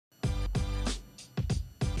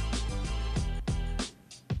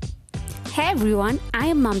Hey everyone, I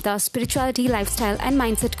am Mamta, spirituality, lifestyle, and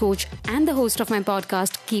mindset coach, and the host of my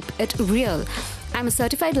podcast, Keep It Real. I'm a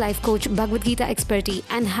certified life coach, Bhagavad Gita expertise,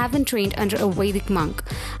 and have been trained under a Vedic monk.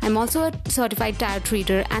 I'm also a certified tarot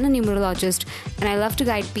reader and a numerologist, and I love to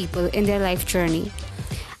guide people in their life journey.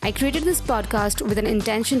 I created this podcast with an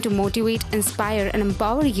intention to motivate, inspire, and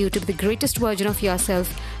empower you to be the greatest version of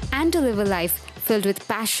yourself and to live a life filled with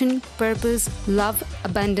passion, purpose, love,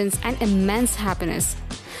 abundance, and immense happiness.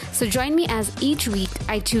 So join me as each week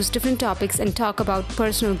I choose different topics and talk about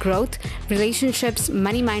personal growth, relationships,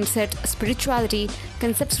 money mindset, spirituality,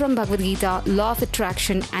 concepts from Bhagavad Gita, law of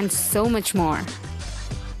attraction, and so much more.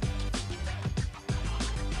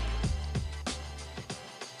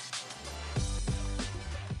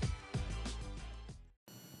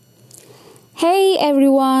 Hey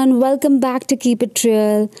everyone, welcome back to Keep It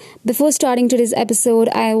Real. Before starting today's episode,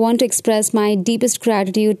 I want to express my deepest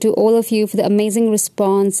gratitude to all of you for the amazing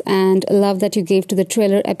response and love that you gave to the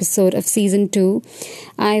trailer episode of Season 2.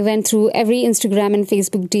 I went through every Instagram and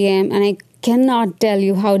Facebook DM and I cannot tell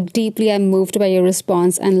you how deeply I'm moved by your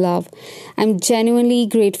response and love. I'm genuinely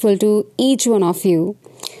grateful to each one of you.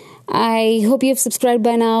 I hope you've subscribed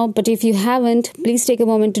by now, but if you haven't, please take a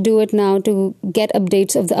moment to do it now to get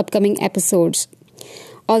updates of the upcoming episodes.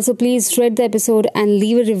 Also, please rate the episode and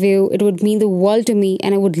leave a review. It would mean the world to me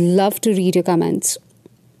and I would love to read your comments.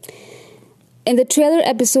 In the trailer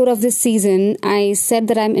episode of this season, I said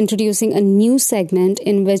that I'm introducing a new segment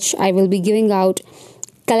in which I will be giving out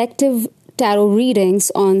collective tarot readings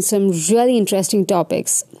on some really interesting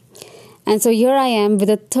topics. And so here I am with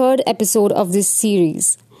the third episode of this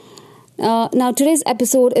series. Now today's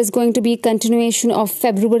episode is going to be a continuation of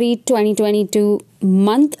February 2022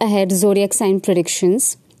 month ahead zodiac sign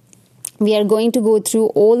predictions. We are going to go through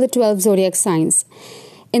all the 12 zodiac signs.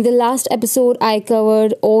 In the last episode, I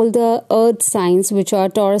covered all the earth signs, which are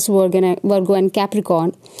Taurus, Virgo and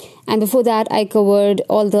Capricorn. And before that, I covered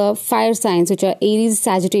all the fire signs, which are Aries,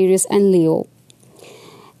 Sagittarius and Leo.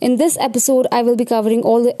 In this episode, I will be covering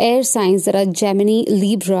all the air signs that are Gemini,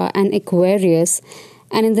 Libra and Aquarius.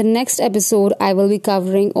 And in the next episode, I will be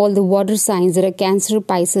covering all the water signs that are Cancer,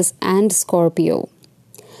 Pisces and Scorpio.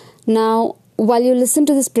 Now, while you listen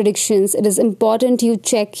to these predictions, it is important you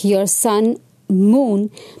check your sun,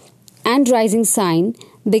 moon and rising sign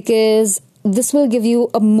because this will give you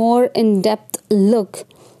a more in-depth look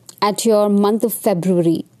at your month of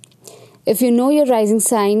February. If you know your rising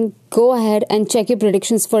sign, go ahead and check your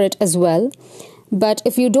predictions for it as well. But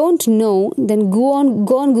if you don't know, then go on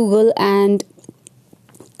Google and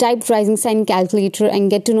type rising sign calculator and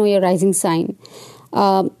get to know your rising sign.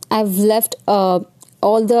 I've left all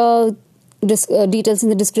the details in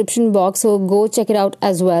the description box, so go check it out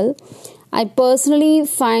as well. I personally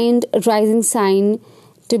find rising sign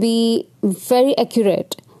to be very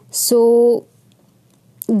accurate. So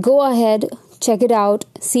go ahead, check it out,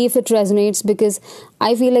 see if it resonates because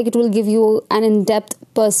I feel like it will give you an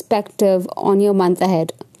in-depth perspective on your month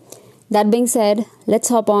ahead. That being said, let's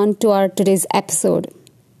hop on to our today's episode.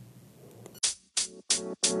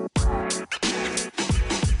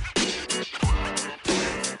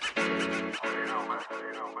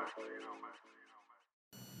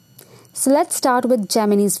 So let's start with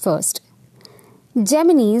Geminis first.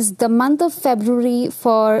 Geminis, the month of February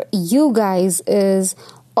for you guys is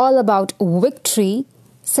all about victory,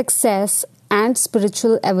 success, and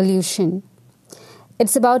spiritual evolution.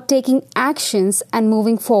 It's about taking actions and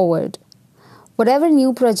moving forward. Whatever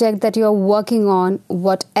new project that you're working on,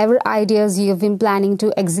 whatever ideas you've been planning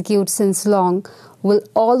to execute since long, will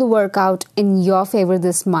all work out in your favor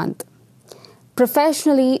this month.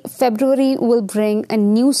 Professionally, February will bring a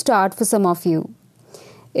new start for some of you.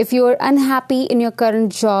 If you are unhappy in your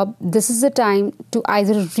current job, this is the time to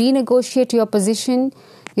either renegotiate your position,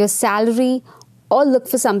 your salary, or look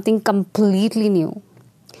for something completely new.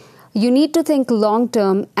 You need to think long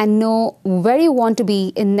term and know where you want to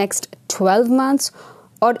be in next 12 months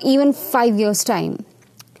or even 5 years' time.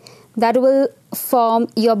 That will form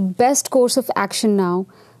your best course of action now,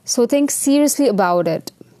 so think seriously about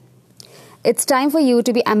it. It's time for you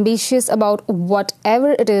to be ambitious about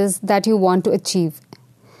whatever it is that you want to achieve.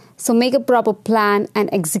 So make a proper plan and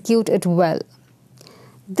execute it well.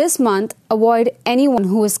 This month, avoid anyone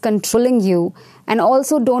who is controlling you and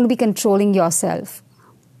also don't be controlling yourself.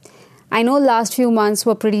 I know last few months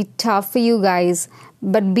were pretty tough for you guys,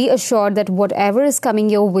 but be assured that whatever is coming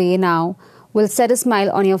your way now will set a smile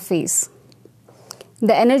on your face.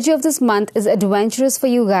 The energy of this month is adventurous for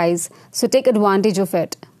you guys, so take advantage of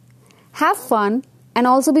it. Have fun and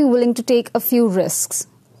also be willing to take a few risks.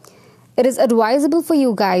 It is advisable for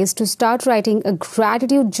you guys to start writing a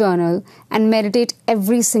gratitude journal and meditate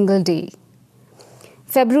every single day.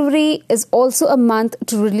 February is also a month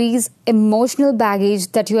to release emotional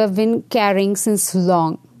baggage that you have been carrying since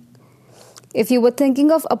long. If you were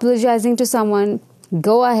thinking of apologizing to someone,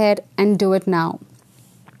 go ahead and do it now.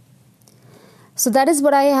 So that is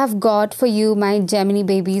what I have got for you, my Gemini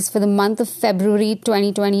babies, for the month of February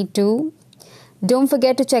 2022. Don't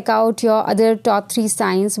forget to check out your other top 3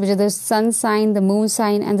 signs, which are the sun sign, the moon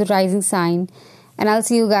sign, and the rising sign. And I'll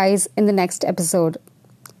see you guys in the next episode.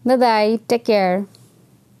 Bye-bye. Take care.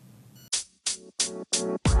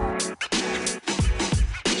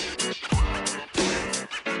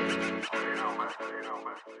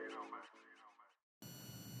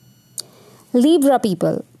 Libra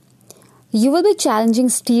people, you will be challenging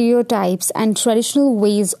stereotypes and traditional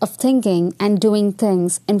ways of thinking and doing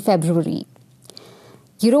things in February.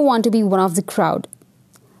 You don't want to be one of the crowd.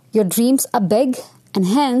 Your dreams are big and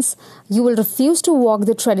hence you will refuse to walk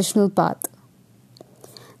the traditional path.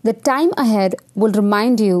 The time ahead will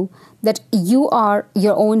remind you that you are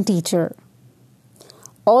your own teacher.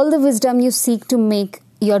 All the wisdom you seek to make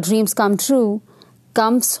your dreams come true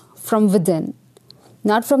comes from within,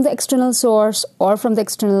 not from the external source or from the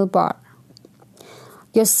external power.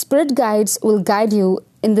 Your spirit guides will guide you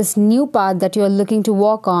in this new path that you are looking to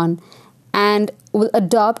walk on and will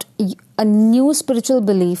adopt a new spiritual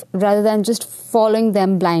belief rather than just following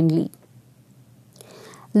them blindly.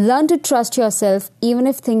 Learn to trust yourself even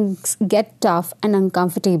if things get tough and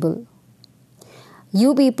uncomfortable.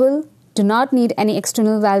 You people do not need any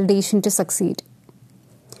external validation to succeed.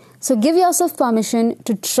 So give yourself permission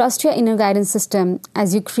to trust your inner guidance system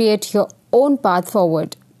as you create your own path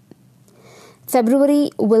forward.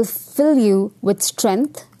 February will fill you with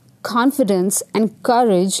strength, confidence, and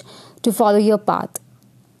courage to follow your path.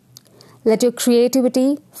 Let your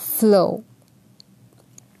creativity flow.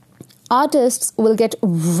 Artists will get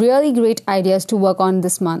really great ideas to work on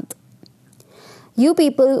this month. You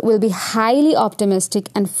people will be highly optimistic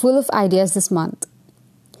and full of ideas this month.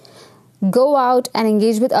 Go out and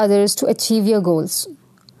engage with others to achieve your goals.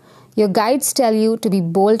 Your guides tell you to be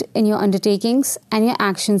bold in your undertakings and your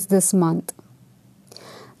actions this month.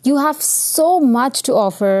 You have so much to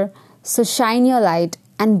offer, so shine your light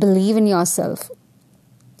and believe in yourself.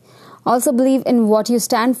 Also believe in what you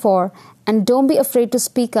stand for and don't be afraid to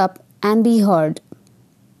speak up and be heard.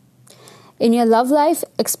 In your love life,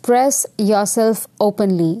 express yourself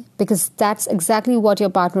openly because that's exactly what your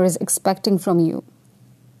partner is expecting from you.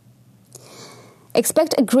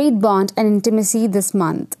 Expect a great bond and intimacy this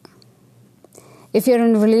month. If you're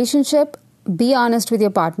in a relationship, be honest with your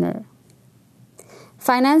partner.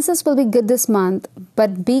 Finances will be good this month,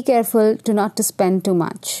 but be careful not to spend too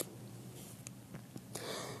much.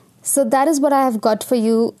 So that is what I have got for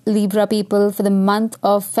you, Libra people, for the month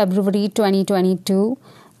of February 2022.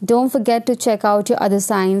 Don't forget to check out your other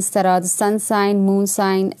signs that are the sun sign, moon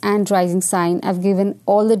sign, and rising sign. I've given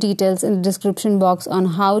all the details in the description box on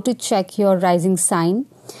how to check your rising sign.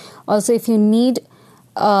 Also, if you need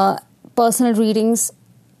personal readings,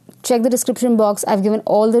 check the description box. I've given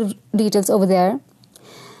all the details over there.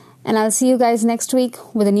 And I'll see you guys next week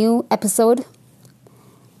with a new episode.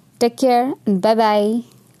 Take care and bye-bye.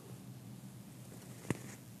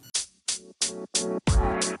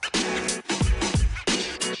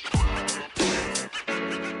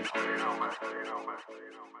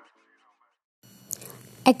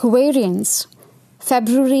 Aquarians,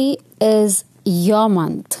 February is your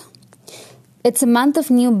month. It's a month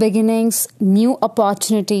of new beginnings, new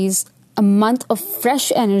opportunities, a month of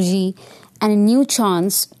fresh energy, and a new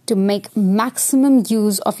chance to make maximum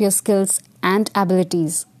use of your skills and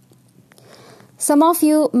abilities. Some of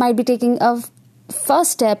you might be taking a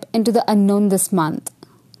first step into the unknown this month.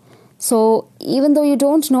 So even though you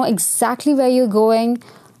don't know exactly where you're going,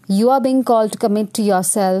 you are being called to commit to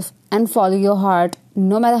yourself and follow your heart,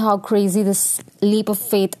 no matter how crazy this leap of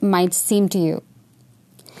faith might seem to you.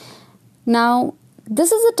 Now,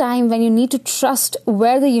 this is a time when you need to trust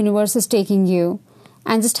where the universe is taking you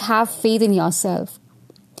and just have faith in yourself.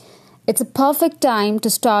 It's a perfect time to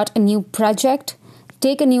start a new project,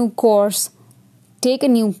 take a new course, take a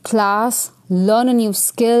new class, learn a new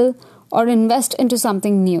skill, or invest into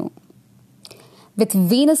something new. With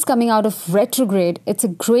Venus coming out of retrograde, it's a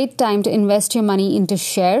great time to invest your money into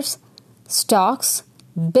shares, stocks,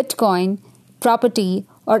 Bitcoin, property,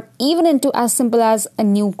 or even into as simple as a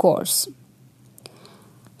new course.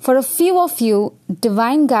 For a few of you,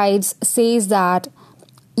 Divine Guides says that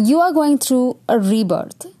you are going through a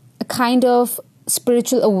rebirth, a kind of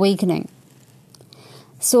spiritual awakening.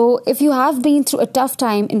 So if you have been through a tough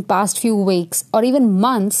time in past few weeks or even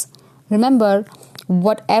months, remember,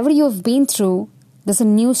 whatever you have been through, there's a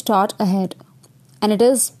new start ahead. And it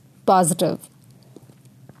is positive.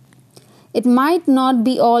 It might not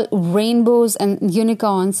be all rainbows and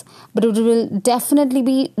unicorns, but it will definitely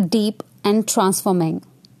be deep and transforming.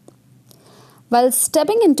 While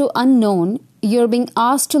stepping into unknown, you're being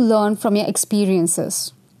asked to learn from your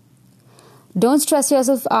experiences. Don't stress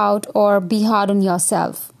yourself out or be hard on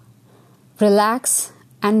yourself. Relax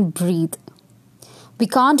and breathe. We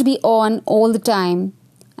can't be on all the time,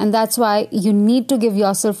 and that's why you need to give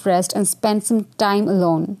yourself rest and spend some time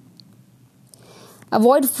alone.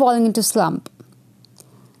 Avoid falling into slump.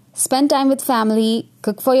 Spend time with family,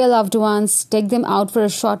 cook for your loved ones, take them out for a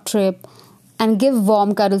short trip, and give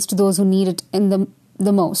warm cuddles to those who need it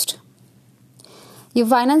the most. Your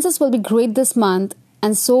finances will be great this month,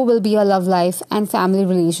 and so will be your love life and family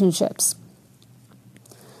relationships.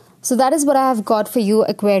 So that is what I have got for you,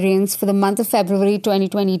 Aquarians, for the month of February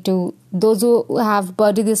 2022. Those who have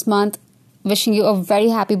birthday this month, wishing you a very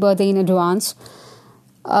happy birthday in advance.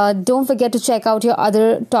 Don't forget to check out your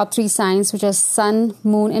other top 3 signs, which are Sun,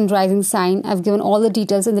 Moon and Rising sign. I've given all the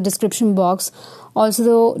details in the description box.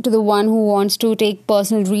 Also, to the one who wants to take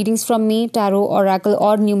personal readings from me, tarot, oracle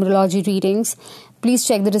or numerology readings, please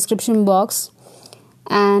check the description box.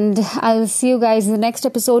 And I'll see you guys in the next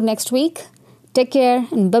episode next week. Take care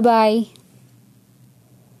and bye-bye.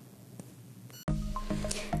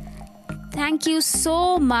 Thank you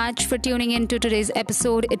so much for tuning in to today's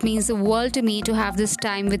episode. It means the world to me to have this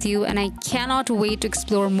time with you, and I cannot wait to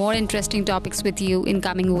explore more interesting topics with you in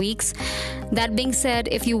coming weeks. That being said,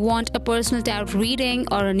 if you want a personal tarot reading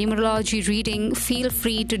or a numerology reading, feel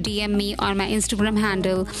free to DM me on my Instagram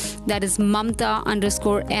handle, that is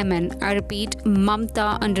Mamta_MN. I repeat,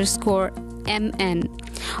 Mamta_MN.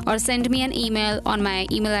 Or send me an email on my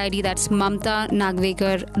email ID, that's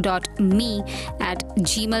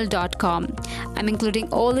mamtanagvekar.me@gmail.com. I'm including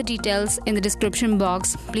all the details in the description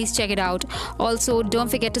box. Please check it out. Also, don't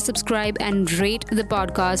forget to subscribe and rate the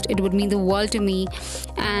podcast. It would mean the world to me.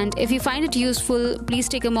 And if you find it useful, please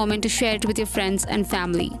take a moment to share it with your friends and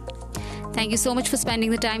family. Thank you so much for spending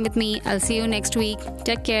the time with me. I'll see you next week.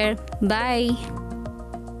 Take care. Bye.